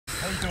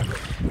How you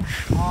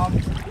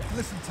doing?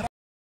 Listen, today,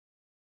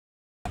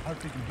 I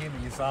hope you can hear me,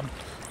 I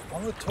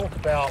want to talk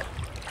about,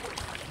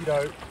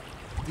 the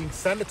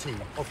insanity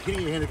of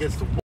hitting your hand against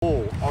the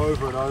wall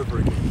over and over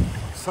again.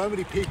 So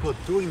many people are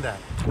doing that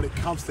when it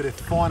comes to their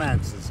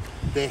finances,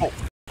 their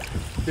health,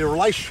 their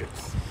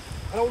relationships.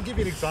 And I will give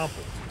you an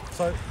example.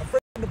 So a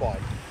friend of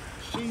mine,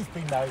 she's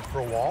been married for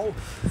a while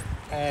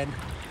and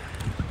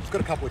she's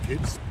got a couple of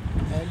kids,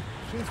 and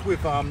she's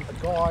with a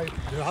guy,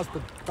 her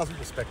husband doesn't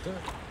respect her,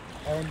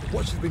 and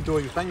what she's been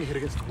doing is banging her head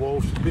against the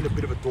wall. She's been a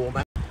bit of a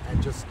doormat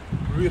and just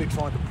really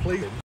trying to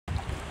please him,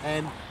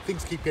 and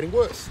things keep getting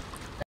worse.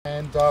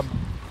 And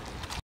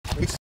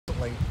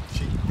recently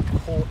she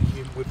caught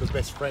him with her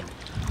best friend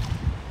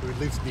who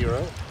lives near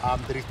her,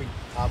 that he's been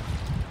having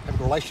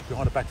a relationship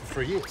behind her back for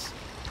 3 years.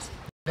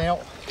 Now,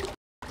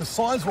 the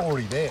signs were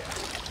already there,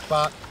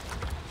 but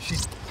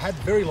she's had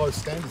very low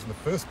standards in the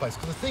first place.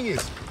 Because the thing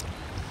is,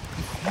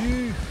 if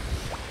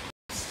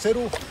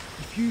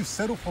you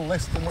settle for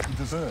less than what you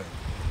deserve,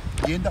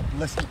 you end up with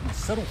less than what you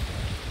settle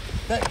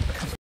for. That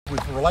comes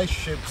with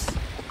relationships.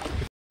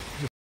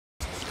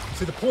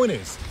 See, the point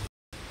is,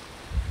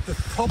 the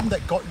problem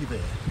that got you there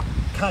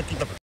can't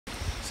keep up.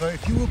 So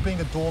if you were being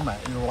a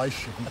doormat in a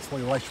relationship, and that's why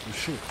your relationship was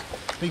shit,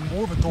 being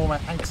more of a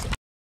doormat anchor,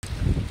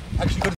 actually you've got